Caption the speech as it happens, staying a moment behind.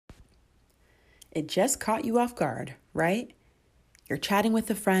It just caught you off guard, right? You're chatting with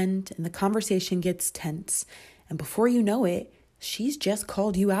a friend and the conversation gets tense, and before you know it, she's just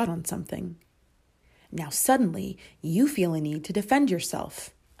called you out on something. Now suddenly, you feel a need to defend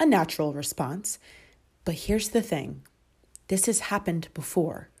yourself, a natural response. But here's the thing. This has happened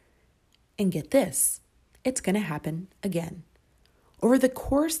before. And get this, it's going to happen again. Over the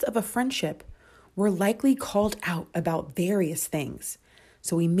course of a friendship, we're likely called out about various things.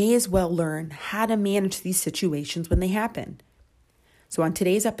 So we may as well learn how to manage these situations when they happen. So on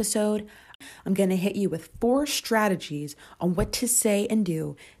today's episode, I'm going to hit you with 4 strategies on what to say and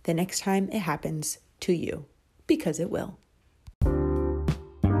do the next time it happens to you, because it will.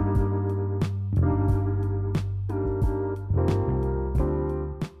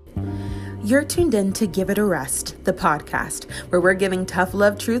 You're tuned in to Give It a Rest, the podcast, where we're giving tough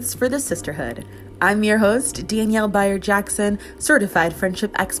love truths for the sisterhood. I'm your host, Danielle Beyer-Jackson, certified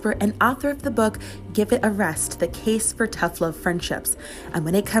friendship expert and author of the book, Give It a Rest, The Case for Tough Love Friendships. And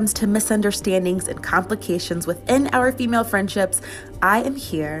when it comes to misunderstandings and complications within our female friendships, I am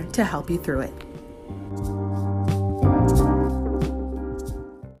here to help you through it.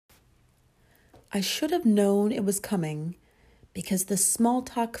 I should have known it was coming because the small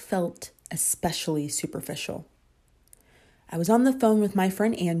talk felt especially superficial. I was on the phone with my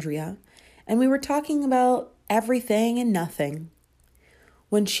friend Andrea, and we were talking about everything and nothing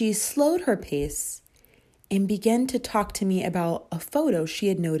when she slowed her pace and began to talk to me about a photo she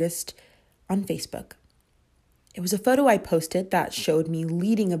had noticed on Facebook. It was a photo I posted that showed me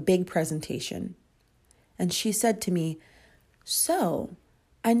leading a big presentation. And she said to me, "So,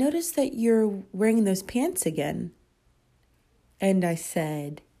 I noticed that you're wearing those pants again." And I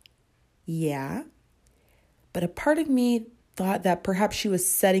said, "Yeah." But a part of me thought that perhaps she was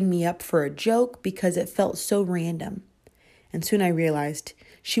setting me up for a joke because it felt so random. And soon I realized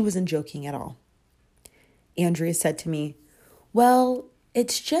she wasn't joking at all. Andrea said to me, "Well,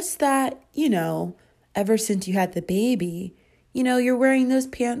 it's just that, ever since you had the baby, you're wearing those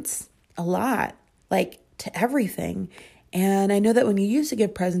pants a lot, like to everything. And I know that when you used to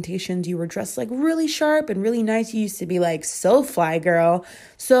give presentations, you were dressed like really sharp and really nice. You used to be like, so fly girl.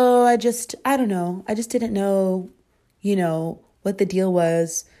 So I don't know. I just didn't know, what the deal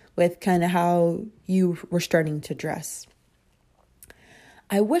was with kind of how you were starting to dress."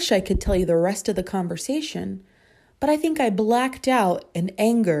 I wish I could tell you the rest of the conversation, but I think I blacked out in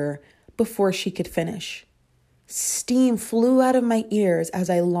anger before she could finish. Steam flew out of my ears as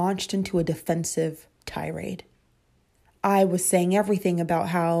I launched into a defensive tirade. I was saying everything about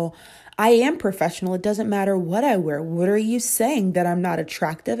how I am professional. It doesn't matter what I wear. What are you saying? That I'm not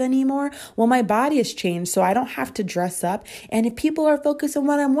attractive anymore? Well, my body has changed, so I don't have to dress up. And if people are focused on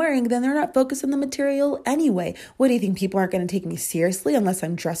what I'm wearing, then they're not focused on the material anyway. What do you think? People aren't going to take me seriously unless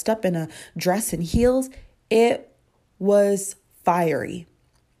I'm dressed up in a dress and heels? It was fiery.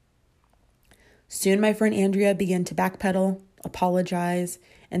 Soon my friend Andrea began to backpedal, apologize,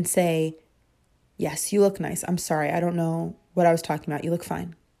 and say, "Yes, you look nice. I'm sorry. I don't know what I was talking about. You look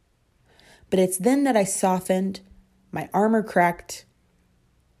fine." But it's then that I softened, my armor cracked,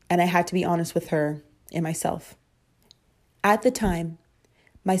 and I had to be honest with her and myself. At the time,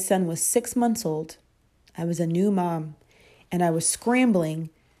 my son was 6 months old. I was a new mom, and I was scrambling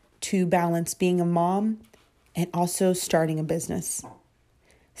to balance being a mom and also starting a business.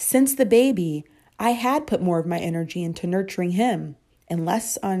 Since the baby, I had put more of my energy into nurturing him and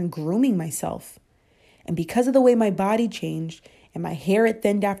less on grooming myself. And because of the way my body changed and my hair had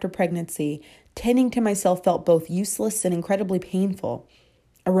thinned after pregnancy, tending to myself felt both useless and incredibly painful,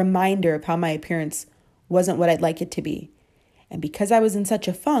 a reminder of how my appearance wasn't what I'd like it to be. And because I was in such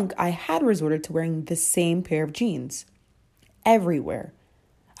a funk, I had resorted to wearing the same pair of jeans everywhere.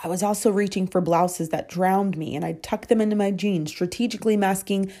 I was also reaching for blouses that drowned me, and I'd tuck them into my jeans, strategically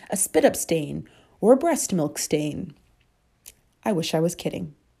masking a spit-up stain or a breast milk stain. I wish I was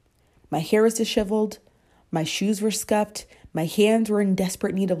kidding. My hair was disheveled, my shoes were scuffed, my hands were in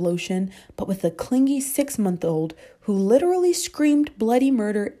desperate need of lotion, but with a clingy 6-month-old who literally screamed bloody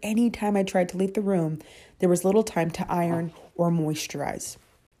murder anytime I tried to leave the room, there was little time to iron or moisturize.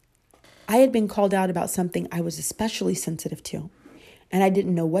 I had been called out about something I was especially sensitive to, and I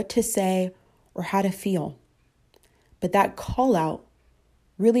didn't know what to say or how to feel. But that call out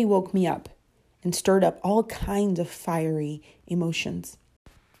really woke me up and stirred up all kinds of fiery emotions.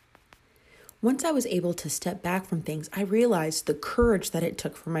 Once I was able to step back from things, I realized the courage that it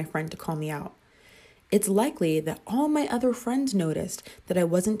took for my friend to call me out. It's likely that all my other friends noticed that I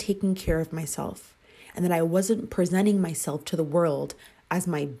wasn't taking care of myself and that I wasn't presenting myself to the world as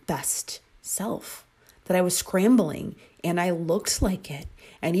my best self, that that I was scrambling and I looked like it.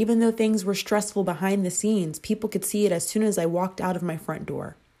 And even though things were stressful behind the scenes, people could see it as soon as I walked out of my front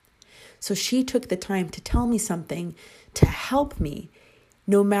door. So she took the time to tell me something to help me,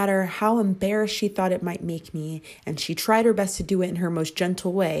 no matter how embarrassed she thought it might make me. And she tried her best to do it in her most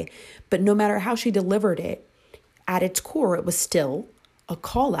gentle way. But no matter how she delivered it, at its core, it was still a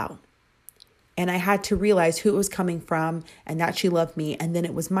call out. And I had to realize who it was coming from and that she loved me. And then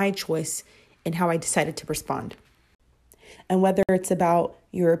it was my choice in how I decided to respond. And whether it's about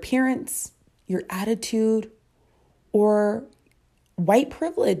your appearance, your attitude, or white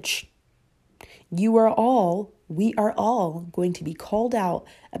privilege, we are all going to be called out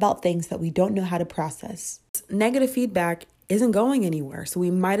about things that we don't know how to process. Negative feedback isn't going anywhere, so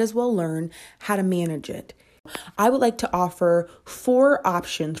we might as well learn how to manage it. I would like to offer 4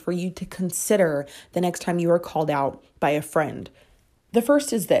 options for you to consider the next time you are called out by a friend. The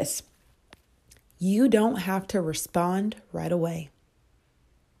first is this: you don't have to respond right away.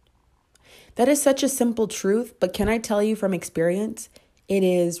 That is such a simple truth, but can I tell you from experience, it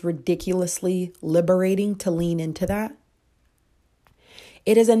is ridiculously liberating to lean into that.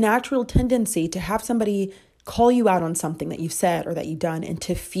 It is a natural tendency to have somebody call you out on something that you've said or that you've done and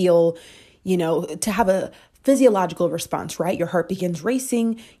to feel, to have a physiological response, right? Your heart begins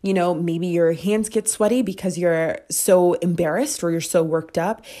racing, maybe your hands get sweaty because you're so embarrassed or you're so worked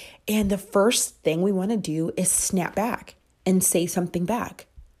up. And the first thing we want to do is snap back and say something back,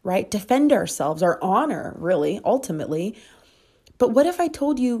 right? Defend ourselves, our honor, really, ultimately. But what if I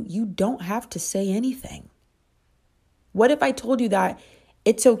told you you don't have to say anything? What if I told you that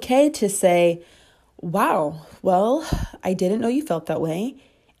it's okay to say, wow, well, I didn't know you felt that way.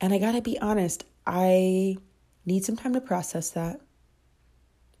 And I got to be honest, I need some time to process that.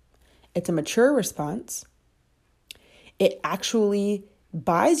 It's a mature response. It actually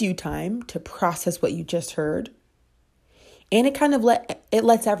buys you time to process what you just heard. And it kind of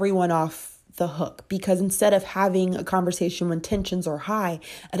lets everyone off the hook, because instead of having a conversation when tensions are high,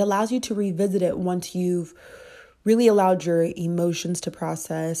 it allows you to revisit it once you've really allowed your emotions to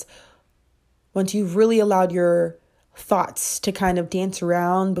process, once you've really allowed your thoughts to kind of dance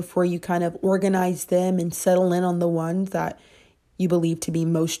around before you kind of organize them and settle in on the ones that you believe to be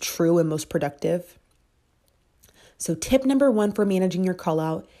most true and most productive. So tip number 1 for managing your call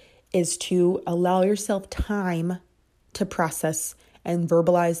out is to allow yourself time to process and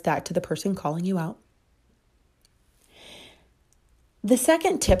verbalize that to the person calling you out. The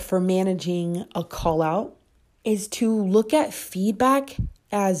second tip for managing a call out is to look at feedback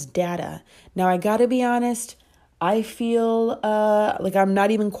as data. Now, I got to be honest, I feel like I'm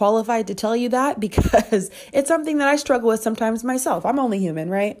not even qualified to tell you that because it's something that I struggle with sometimes myself. I'm only human,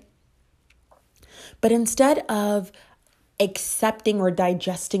 right? But instead of accepting or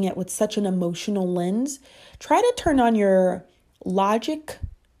digesting it with such an emotional lens, try to turn on your logic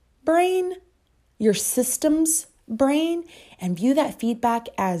brain, your systems brain, and view that feedback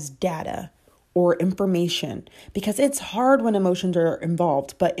as data or information, because it's hard when emotions are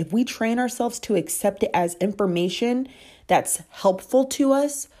involved. But if we train ourselves to accept it as information that's helpful to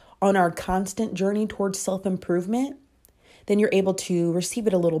us on our constant journey towards self-improvement, then you're able to receive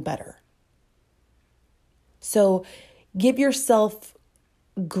it a little better. So give yourself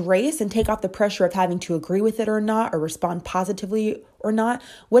grace and take off the pressure of having to agree with it or not, or respond positively or not.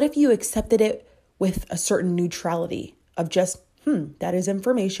 What if you accepted it with a certain neutrality of just, that is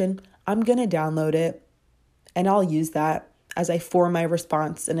information. I'm going to download it and I'll use that as I form my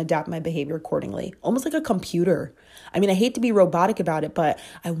response and adapt my behavior accordingly. Almost like a computer. I mean, I hate to be robotic about it, but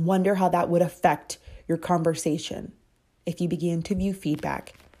I wonder how that would affect your conversation if you began to view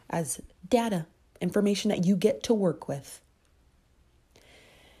feedback as data, information that you get to work with.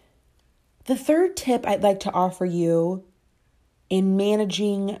 The third tip I'd like to offer you in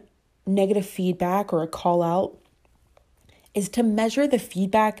managing negative feedback or a call out is to measure the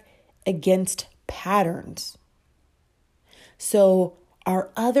feedback against patterns. So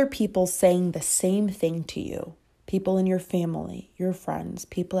are other people saying the same thing to you? People in your family, your friends,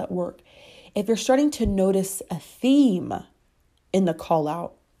 people at work. If you're starting to notice a theme in the call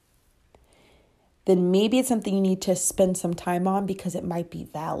out, then maybe it's something you need to spend some time on because it might be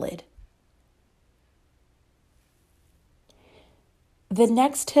valid. The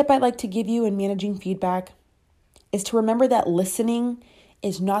next tip I'd like to give you in managing feedback is to remember that listening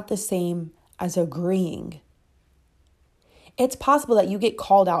is not the same as agreeing. It's possible that you get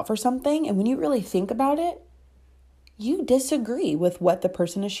called out for something, and when you really think about it, you disagree with what the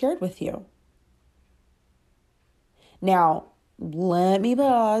person has shared with you. Now, let me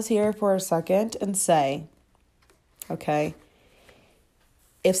pause here for a second and say, okay,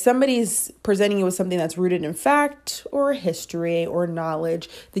 If somebody's presenting you with something that's rooted in fact or history or knowledge,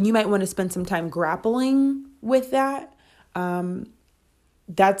 then you might want to spend some time grappling with that.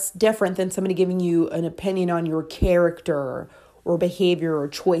 That's different than somebody giving you an opinion on your character or behavior or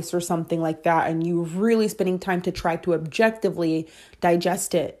choice or something like that, and you really spending time to try to objectively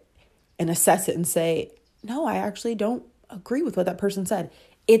digest it and assess it and say, no, I actually don't agree with what that person said.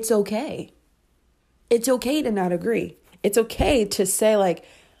 It's okay. It's okay to not agree. It's okay to say like,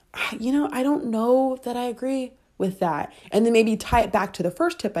 I don't know that I agree with that. And then maybe tie it back to the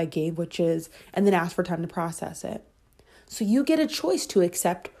first tip I gave, which is, and then ask for time to process it. So you get a choice to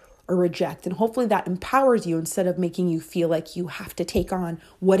accept or reject. And hopefully that empowers you instead of making you feel like you have to take on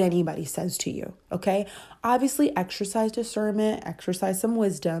what anybody says to you. Okay. Obviously exercise discernment, exercise some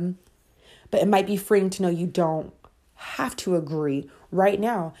wisdom, but it might be freeing to know you don't have to agree right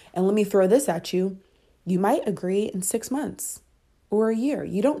now. And let me throw this at you. You might agree in 6 months or a year.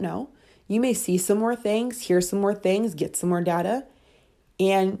 You don't know. You may see some more things, hear some more things, get some more data,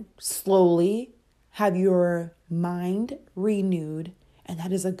 and slowly have your mind renewed. And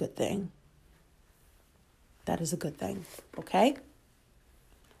that is a good thing. That is a good thing. Okay.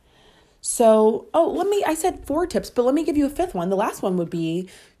 So, I said 4 tips, but let me give you a 5th one. The last one would be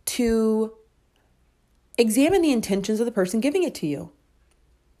to examine the intentions of the person giving it to you.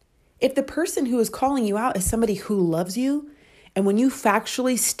 If the person who is calling you out is somebody who loves you, and when you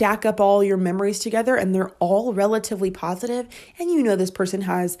factually stack up all your memories together and they're all relatively positive, and you know this person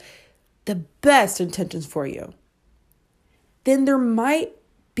has the best intentions for you, then there might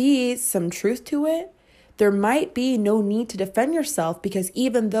be some truth to it. There might be no need to defend yourself, because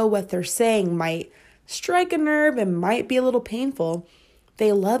even though what they're saying might strike a nerve and might be a little painful,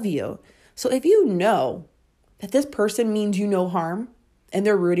 they love you. So if you know that this person means you no harm and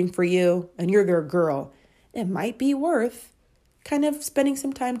they're rooting for you and you're their girl, it might be worth kind of spending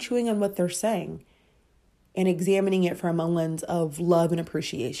some time chewing on what they're saying and examining it from a lens of love and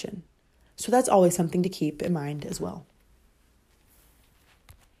appreciation. So that's always something to keep in mind as well.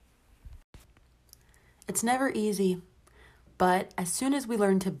 It's never easy, but as soon as we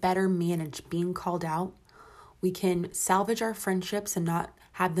learn to better manage being called out, we can salvage our friendships and not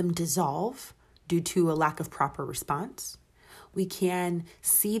have them dissolve due to a lack of proper response. We can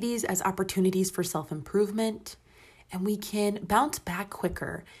see these as opportunities for self-improvement, and we can bounce back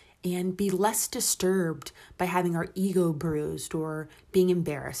quicker and be less disturbed by having our ego bruised or being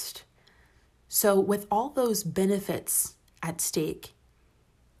embarrassed. So with all those benefits at stake,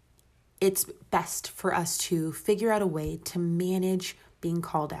 it's best for us to figure out a way to manage being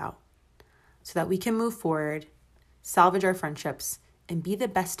called out so that we can move forward, salvage our friendships, and be the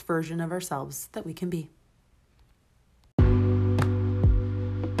best version of ourselves that we can be.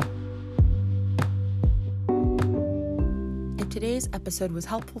 Today's episode was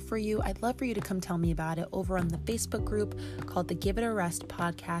helpful for you. I'd love for you to come tell me about it over on the Facebook group called the Give It a Rest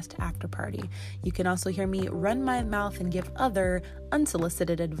Podcast After Party. You can also hear me run my mouth and give other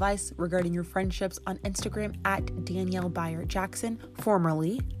unsolicited advice regarding your friendships on Instagram at Danielle Byer Jackson,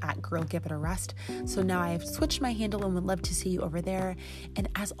 formerly at Girl Give It a Rest. So now I have switched my handle and would love to see you over there. And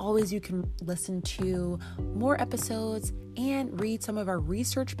as always, you can listen to more episodes and read some of our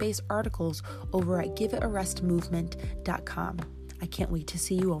research-based articles over at giveItarestmovement.com. I can't wait to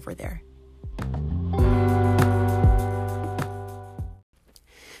see you over there.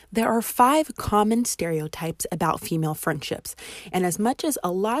 There are 5 common stereotypes about female friendships. And as much as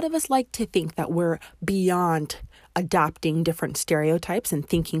a lot of us like to think that we're beyond adopting different stereotypes and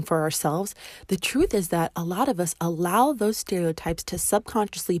thinking for ourselves, the truth is that a lot of us allow those stereotypes to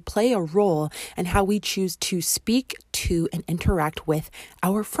subconsciously play a role in how we choose to speak to and interact with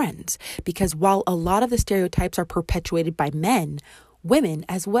our friends. Because while a lot of the stereotypes are perpetuated by men, women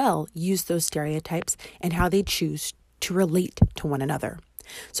as well use those stereotypes and how they choose to relate to one another.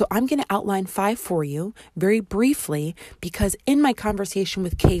 So I'm going to outline 5 for you very briefly, because in my conversation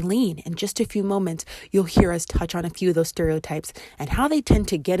with Kayleen, in just a few moments, you'll hear us touch on a few of those stereotypes and how they tend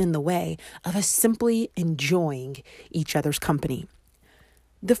to get in the way of us simply enjoying each other's company.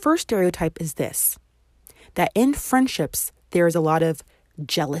 The first stereotype is this, that in friendships, there is a lot of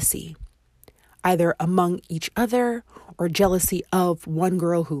jealousy, either among each other or jealousy of one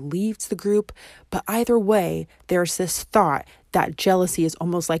girl who leaves the group. But either way, there's this thought that jealousy is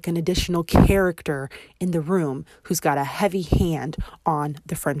almost like an additional character in the room who's got a heavy hand on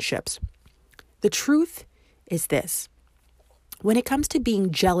the friendships. The truth is this. When it comes to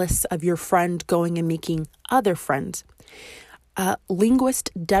being jealous of your friend going and making other friends,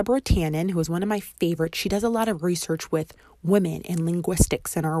 Linguist Deborah Tannen, who is one of my favorites, she does a lot of research with women and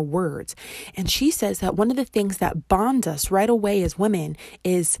linguistics and our words. And she says that one of the things that bonds us right away as women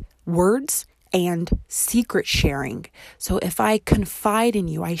is words and secret sharing. So if I confide in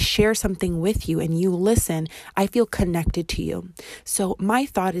you, I share something with you and you listen, I feel connected to you. So my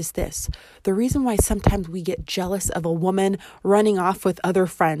thought is this: the reason why sometimes we get jealous of a woman running off with other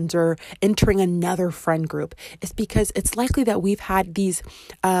friends or entering another friend group is because it's likely that we've had these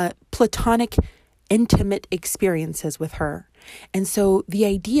platonic, intimate experiences with her. And so the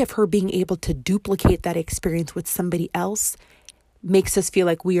idea of her being able to duplicate that experience with somebody else makes us feel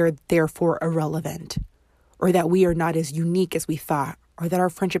like we are therefore irrelevant, or that we are not as unique as we thought, or that our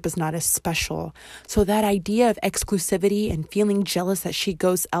friendship is not as special. So that idea of exclusivity and feeling jealous that she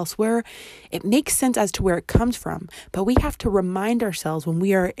goes elsewhere, it makes sense as to where it comes from. But we have to remind ourselves when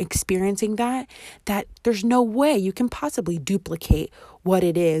we are experiencing that there's no way you can possibly duplicate what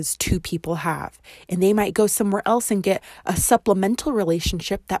it is two people have. And they might go somewhere else and get a supplemental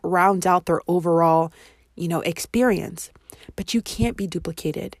relationship that rounds out their overall, experience. But you can't be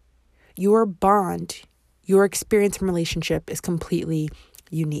duplicated. Your bond, your experience and relationship is completely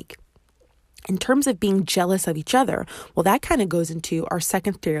unique. In terms of being jealous of each other, well, that kind of goes into our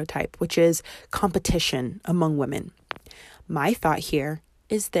second stereotype, which is competition among women. My thought here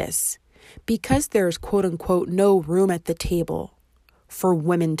is this: because there's quote unquote no room at the table for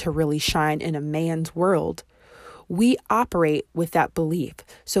women to really shine in a man's world, we operate with that belief.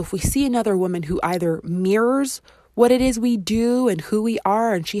 So if we see another woman who either mirrors what it is we do and who we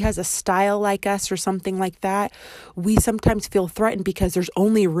are, and she has a style like us or something like that, we sometimes feel threatened because there's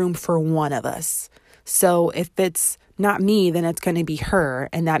only room for one of us. So if it's not me, then it's going to be her,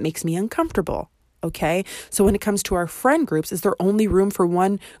 and that makes me uncomfortable. Okay. So when it comes to our friend groups, is there only room for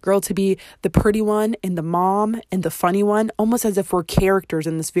one girl to be the pretty one and the mom and the funny one? Almost as if we're characters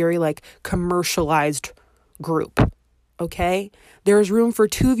in this very commercialized group. Okay, there's room for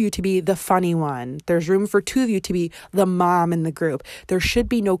two of you to be the funny one. There's room for two of you to be the mom in the group. There should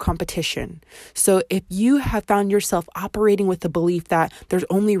be no competition. So if you have found yourself operating with the belief that there's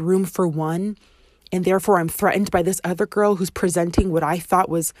only room for one, and therefore I'm threatened by this other girl who's presenting what I thought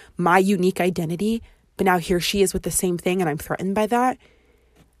was my unique identity, but now here she is with the same thing and I'm threatened by that,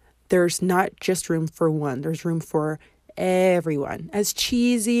 there's not just room for one. There's room for everyone. As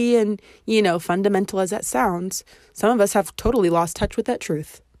cheesy and, fundamental as that sounds, some of us have totally lost touch with that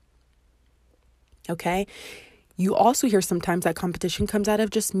truth. Okay? You also hear sometimes that competition comes out of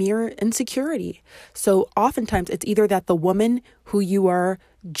just mere insecurity. So oftentimes it's either that the woman who you are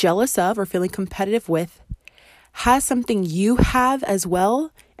jealous of or feeling competitive with has something you have as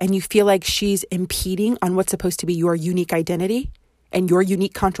well, and you feel like she's impeding on what's supposed to be your unique identity and your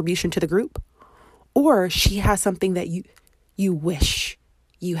unique contribution to the group. Or she has something that you wish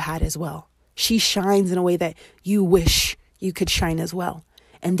you had as well. She shines in a way that you wish you could shine as well.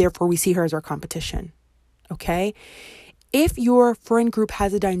 And therefore we see her as our competition. Okay? If your friend group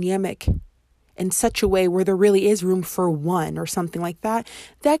has a dynamic in such a way where there really is room for one or something like that,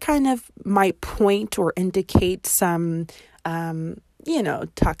 that kind of might point or indicate some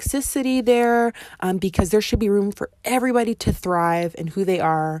toxicity there, because there should be room for everybody to thrive in who they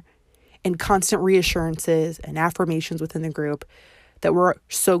are, and constant reassurances and affirmations within the group that we're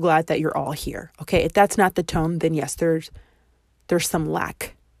so glad that you're all here. Okay, if that's not the tone, then yes, there's some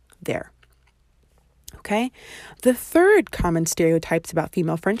lack there. Okay, the third common stereotypes about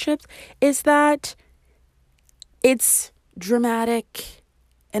female friendships is that it's dramatic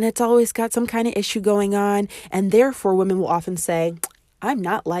and it's always got some kind of issue going on, and therefore women will often say, I'm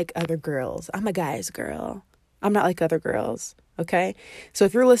not like other girls. I'm a guy's girl. I'm not like other girls. Okay, so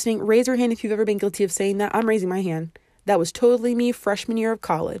if you're listening, raise your hand if you've ever been guilty of saying that. I'm raising my hand. That was totally me freshman year of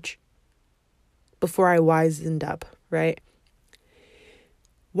college before I wisened up, right?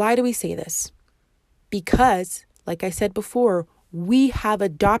 Why do we say this? Because, like I said before, we have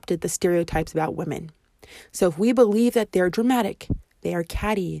adopted the stereotypes about women. So if we believe that they're dramatic, they are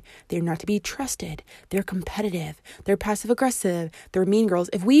catty, they're not to be trusted, they're competitive, they're passive aggressive, they're mean girls.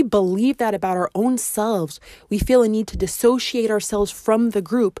 If we believe that about our own selves, we feel a need to dissociate ourselves from the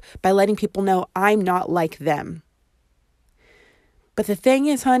group by letting people know I'm not like them. But the thing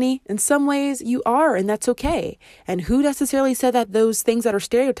is, honey, in some ways you are, and that's okay. And who necessarily said that those things that are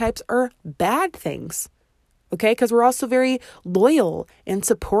stereotypes are bad things? Okay, because we're also very loyal and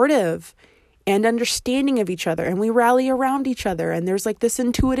supportive and understanding of each other, and we rally around each other, and there's this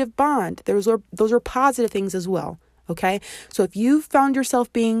intuitive bond. Those are positive things as well. Okay, so if you found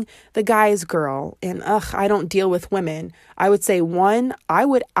yourself being the guy's girl and I don't deal with women, I would say, one, I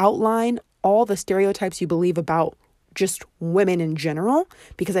would outline all the stereotypes you believe about just women in general,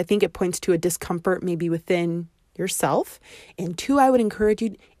 because I think it points to a discomfort maybe within yourself. And two, I would encourage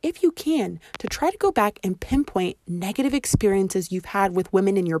you, if you can, to try to go back and pinpoint negative experiences you've had with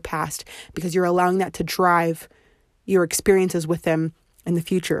women in your past, because you're allowing that to drive your experiences with them in the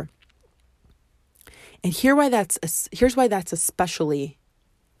future. And here's why that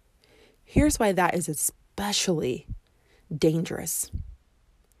is especially dangerous.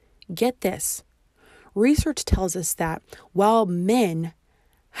 Get this. Research tells us that while men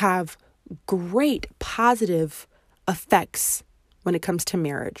have great positive effects when it comes to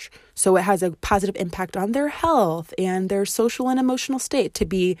marriage, so it has a positive impact on their health and their social and emotional state to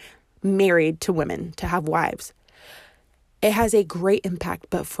be married to women, to have wives. It has a great impact,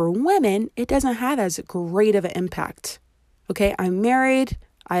 but for women, it doesn't have as great of an impact. Okay, I'm married,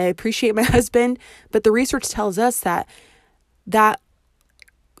 I appreciate my husband, but the research tells us that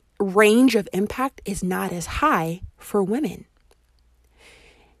range of impact is not as high for women.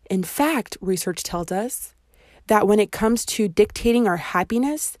 In fact, research tells us that when it comes to dictating our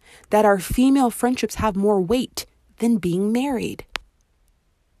happiness, that our female friendships have more weight than being married.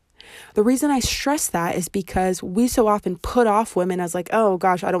 The reason I stress that is because we so often put off women as like, oh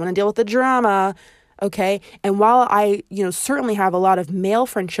gosh, I don't want to deal with the drama. Okay. And while I, certainly have a lot of male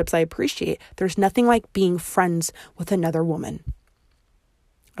friendships I appreciate, there's nothing like being friends with another woman.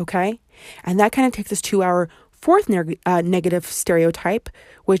 Okay. And that kind of takes us to our fourth negative stereotype,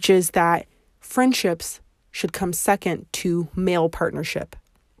 which is that friendships should come second to male partnership.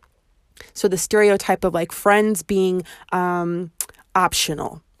 So the stereotype of like friends being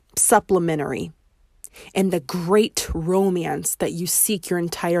optional, supplementary, and the great romance that you seek your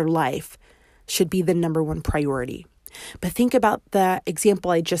entire life should be the number one priority. But think about the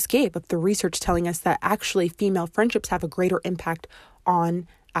example I just gave of the research telling us that actually female friendships have a greater impact on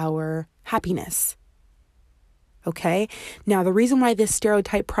our happiness. Okay. Now, the reason why this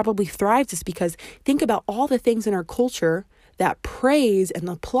stereotype probably thrives is because think about all the things in our culture that praise and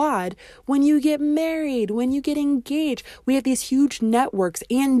applaud when you get married, when you get engaged. We have these huge networks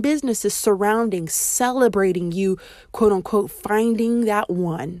and businesses surrounding, celebrating you, quote unquote, finding that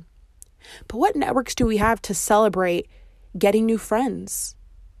one. But what networks do we have to celebrate getting new friends?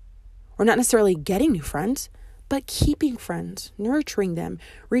 Or not necessarily getting new friends, but keeping friends, nurturing them,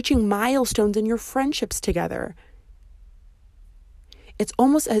 reaching milestones in your friendships together. It's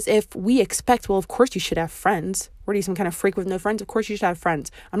almost as if we expect, well, of course you should have friends. What are you, some kind of freak with no friends? Of course you should have friends.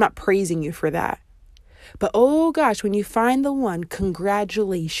 I'm not praising you for that. But oh gosh, when you find the one,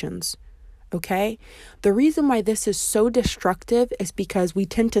 congratulations. Okay? The reason why this is so destructive is because we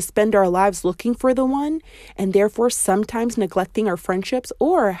tend to spend our lives looking for the one and therefore sometimes neglecting our friendships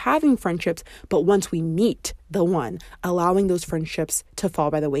or having friendships, but once we meet the one, allowing those friendships to fall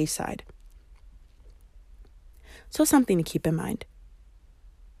by the wayside. So something to keep in mind.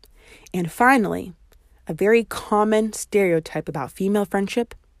 And finally, a very common stereotype about female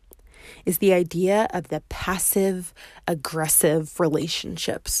friendship is the idea of the passive-aggressive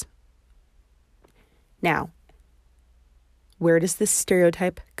relationships. Now, where does this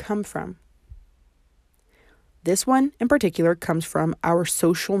stereotype come from? This one in particular comes from our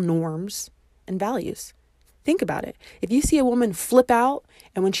social norms and values. Think about it. If you see a woman flip out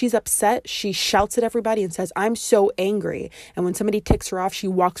and when she's upset, she shouts at everybody and says, I'm so angry. And when somebody ticks her off, she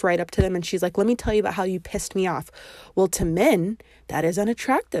walks right up to them and she's like, let me tell you about how you pissed me off. Well, to men, that is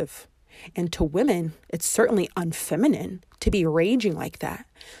unattractive. And to women, it's certainly unfeminine to be raging like that.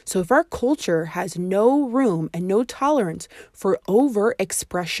 So if our culture has no room and no tolerance for over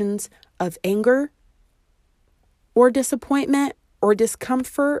expressions of anger or disappointment or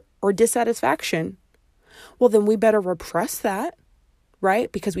discomfort or dissatisfaction, well, then we better repress that,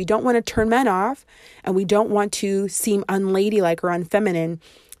 right? Because we don't want to turn men off and we don't want to seem unladylike or unfeminine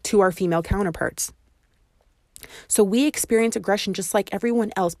to our female counterparts. So we experience aggression just like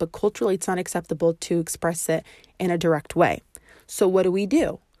everyone else, but culturally it's not acceptable to express it in a direct way. So what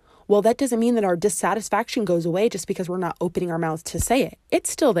do? Well, that doesn't mean that our dissatisfaction goes away just because we're not opening our mouths to say it.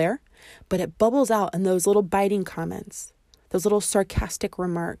 It's still there, but it bubbles out in those little biting comments, those little sarcastic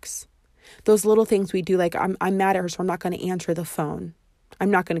remarks, those little things we do like, I'm mad at her, so I'm not going to answer the phone.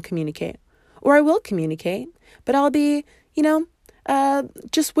 I'm not going to communicate. Or I will communicate, but I'll be,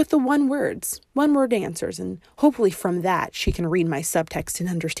 just with the one word answers. And hopefully from that, she can read my subtext and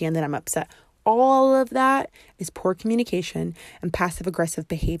understand that I'm upset. All of that is poor communication and passive aggressive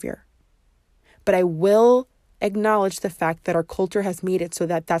behavior. But I will acknowledge the fact that our culture has made it so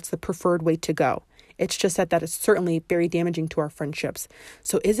that that's the preferred way to go. It's just that is certainly very damaging to our friendships.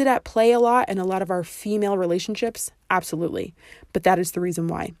 So is it at play a lot in a lot of our female relationships? Absolutely. But that is the reason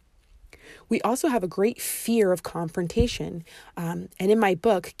why. We also have a great fear of confrontation. And in my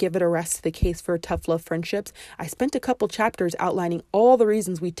book, Give It a Rest, The Case for Tough Love Friendships, I spent a couple chapters outlining all the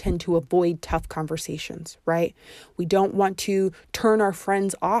reasons we tend to avoid tough conversations, right? We don't want to turn our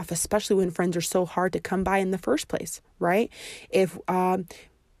friends off, especially when friends are so hard to come by in the first place, right? If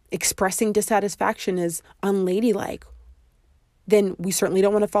expressing dissatisfaction is unladylike, then we certainly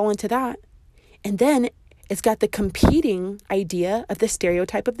don't want to fall into that. And then it's got the competing idea of the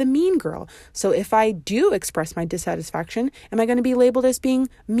stereotype of the mean girl. So if I do express my dissatisfaction, am I going to be labeled as being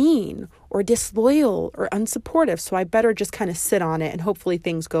mean or disloyal or unsupportive? So I better just kind of sit on it and hopefully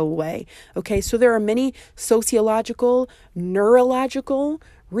things go away. Okay, so there are many sociological, neurological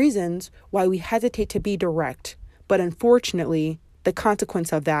reasons why we hesitate to be direct. But unfortunately, the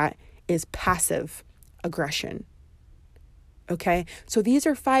consequence of that is passive aggression. Okay, so these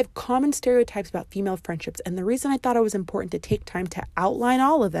are 5 common stereotypes about female friendships. And the reason I thought it was important to take time to outline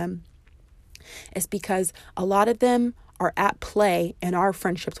all of them is because a lot of them are at play in our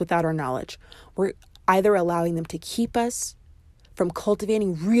friendships without our knowledge. We're either allowing them to keep us from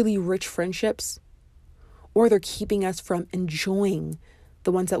cultivating really rich friendships, or they're keeping us from enjoying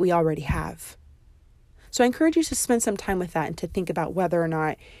the ones that we already have. So I encourage you to spend some time with that and to think about whether or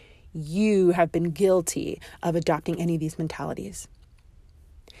not you have been guilty of adopting any of these mentalities.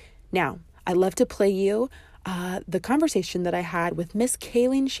 Now, I'd love to play you the conversation that I had with Miss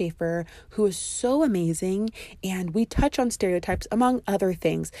Kayleen Schaefer, who is so amazing, and we touch on stereotypes among other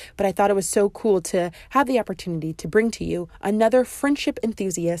things, but I thought it was so cool to have the opportunity to bring to you another friendship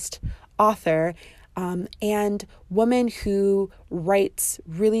enthusiast, author, and woman who writes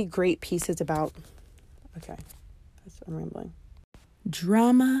really great pieces about, I'm rambling.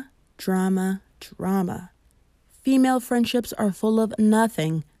 Drama. Female friendships are full of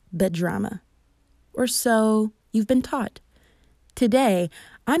nothing but drama. Or so you've been taught. Today,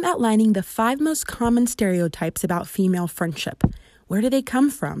 I'm outlining the 5 most common stereotypes about female friendship. Where do they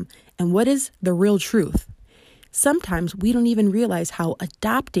come from? And what is the real truth? Sometimes we don't even realize how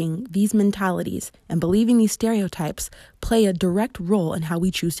adopting these mentalities and believing these stereotypes play a direct role in how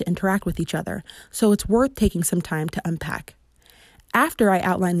we choose to interact with each other. So it's worth taking some time to unpack. After I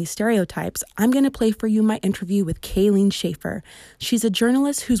outline these stereotypes, I'm going to play for you my interview with Kayleen Schaefer. She's a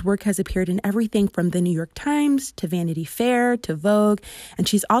journalist whose work has appeared in everything from the New York Times to Vanity Fair to Vogue, and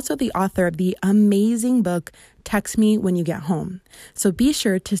she's also the author of the amazing book, Text Me When You Get Home. So be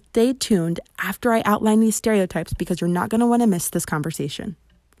sure to stay tuned after I outline these stereotypes because you're not going to want to miss this conversation.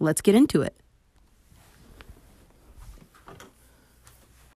 Let's get into it.